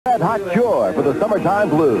Red Hot Cure for the summertime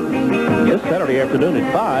blues. This Saturday afternoon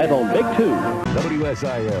at 5 on Big 2.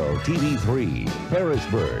 WSIL TV3,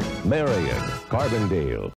 Harrisburg, Marion,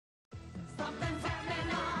 Carbondale.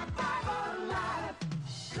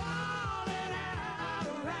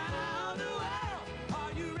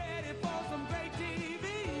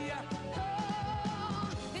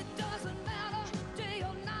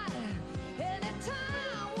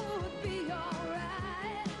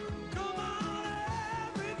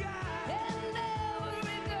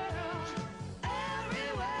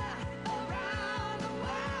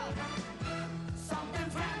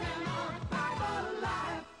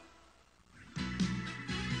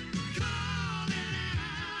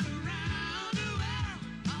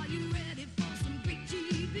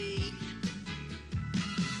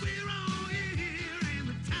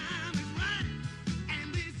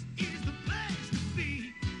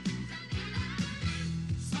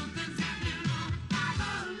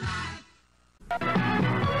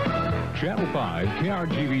 Channel 5,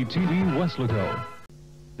 KRGV TV, Weslaco.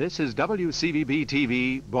 This is WCVB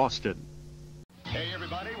TV, Boston. Hey,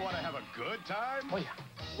 everybody, want to have a good time? Oh, yeah.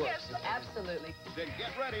 Yes, absolutely. Then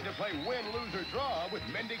get ready to play Win, Lose, or Draw with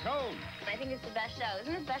Mindy Cohn. I think it's the best show.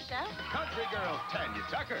 Isn't it the best show? Country Girls, Tanya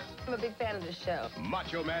Tucker. I'm a big fan of this show.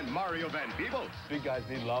 Macho Man Mario Van Peebles. Big guys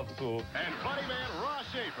need love, too. And Funny Man Ross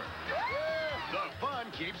Schaefer. The fun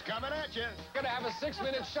keeps coming at you. Gonna have a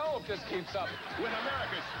 6-minute show if this keeps up. When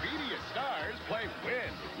America's speediest stars play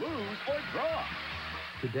Win, Lose, or Draw.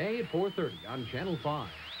 Today at 4:30 on Channel 5.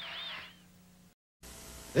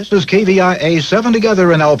 This is KVIA 7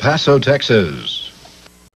 Together in El Paso, Texas.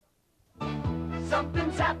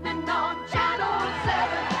 Something's happening on Channel 7.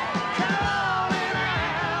 Calling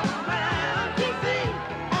out around DC.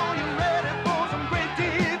 Are you ready for some great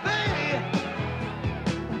TV?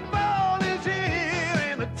 Fall is here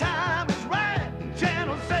and the time is right.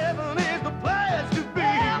 Channel 7 is the place to be.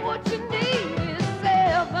 Yeah, what you need is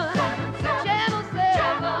 7. Channel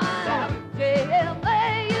 7.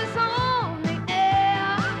 JLA is on the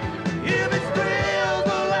air. If it's thrills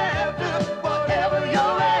or laughter, whatever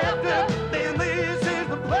you're after, then this is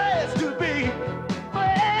the place to be.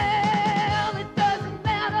 Well, it doesn't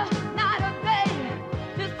matter night or day,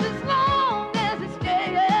 just as long as it's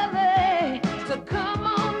JLA. So come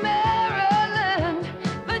on, Maryland,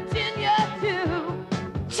 Virginia too.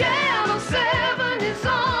 Channel 7 is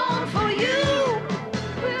on for you.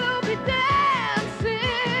 We'll be dancing.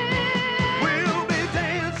 We'll be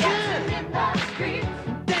dancing in the streets.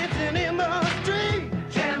 Dancing in the street.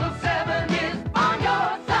 Channel 7 is on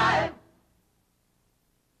your side.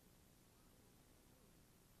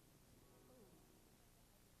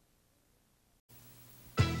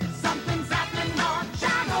 Something's happening on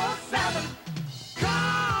Channel 7.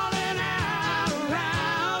 Calling out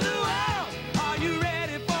around the world. Are you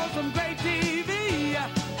ready for some great TV?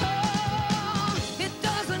 Oh, it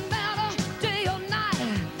doesn't matter day or night.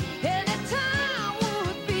 Anytime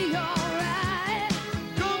would be alright.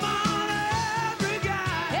 Come on, every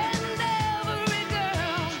guy and every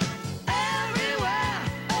girl, everywhere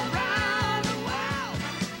around the world.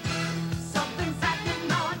 Something's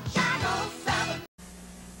happening on Channel 7.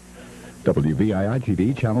 WVII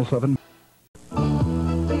TV, Channel 7.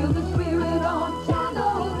 Feel the spirit on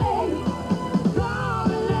Channel 8.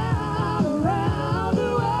 Calling out around the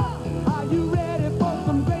world. Are you ready for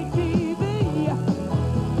some great TV?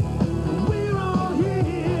 We're all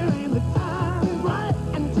here and the time is right.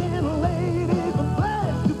 And Channel 8 is the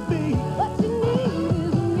place to be. What you need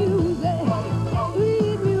is music,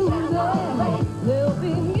 sweet music. There'll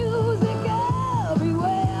be music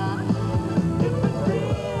everywhere. If it's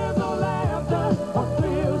tears or laughter or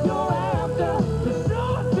thrills you're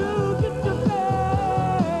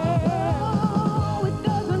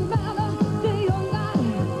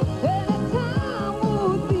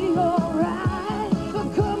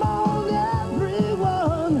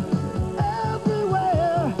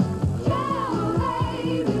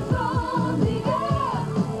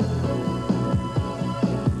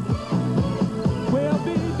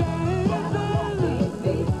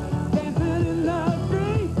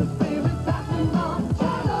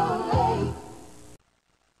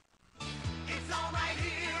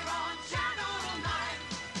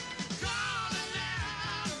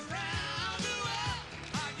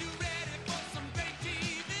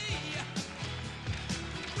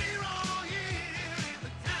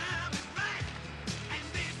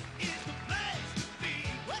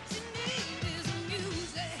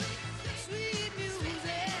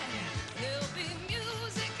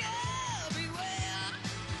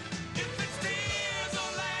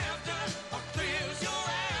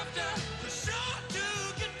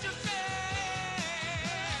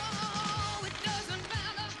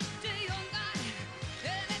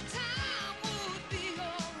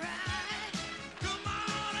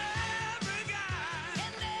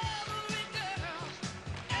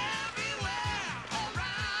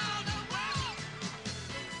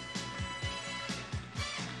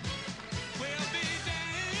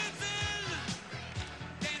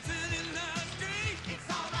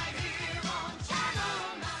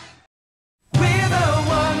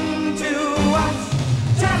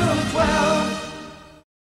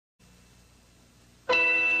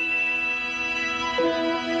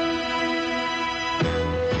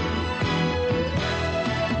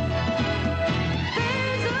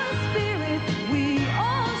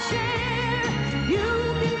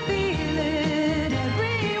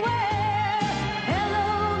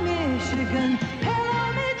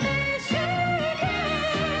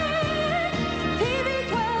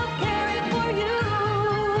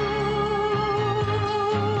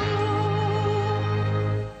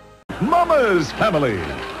Mama's Family.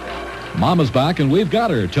 Mama's back, and we've got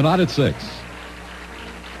her tonight at 6.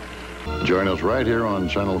 Join us right here on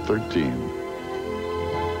Channel 13.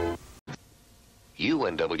 You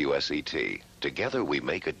and WSET, together we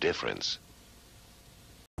make a difference.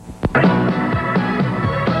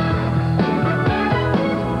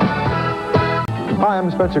 Hi, I'm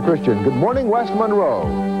Spencer Christian. Good morning, West Monroe.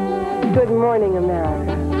 Good morning,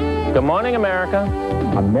 America. Good morning, America.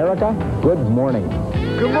 America, good morning.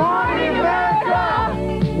 Good morning,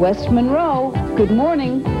 America. West Monroe, good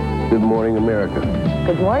morning. Good morning, America.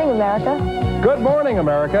 Good morning, America. Good morning,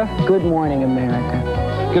 America. Good morning,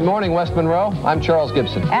 America. Good morning, West Monroe. I'm Charles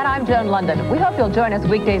Gibson. And I'm Joan London. We hope you'll join us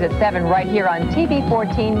weekdays at 7 right here on TV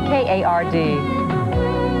 14 KARD.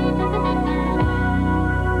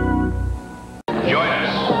 Join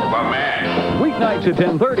us for Man. Weeknights at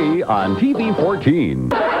 10:30 on TV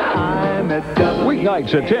 14.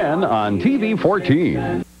 Weeknights at 10 on TV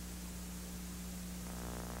 14.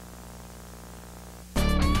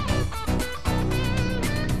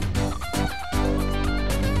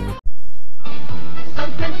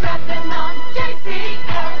 Something's happening on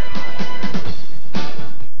JCL.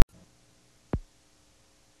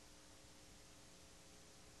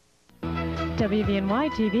 WVNY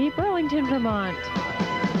TV, Burlington, Vermont.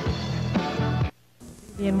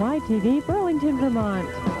 WVNY TV, Burlington, Vermont.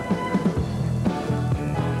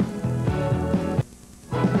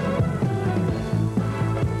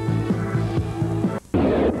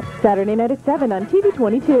 Saturday night at 7 on TV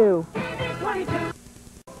 22.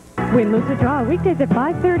 Win, lose, or draw weekdays at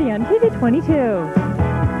 5:30 on TV 22.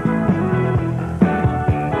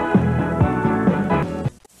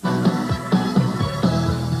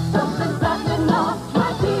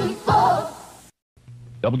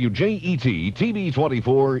 WJET TV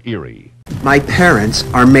 24 Erie. My parents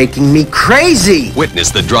are making me crazy!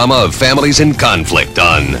 Witness the drama of families in conflict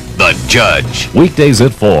on The Judge. Weekdays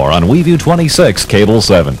at 4 on WeView 26, Cable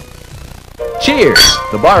 7. Cheers!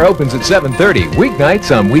 The bar opens at 7:30,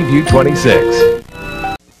 weeknights on WeView 26.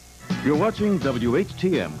 You're watching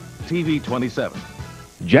WHTM TV 27.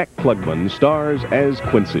 Jack Klugman stars as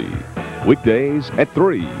Quincy. Weekdays at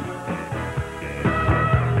 3.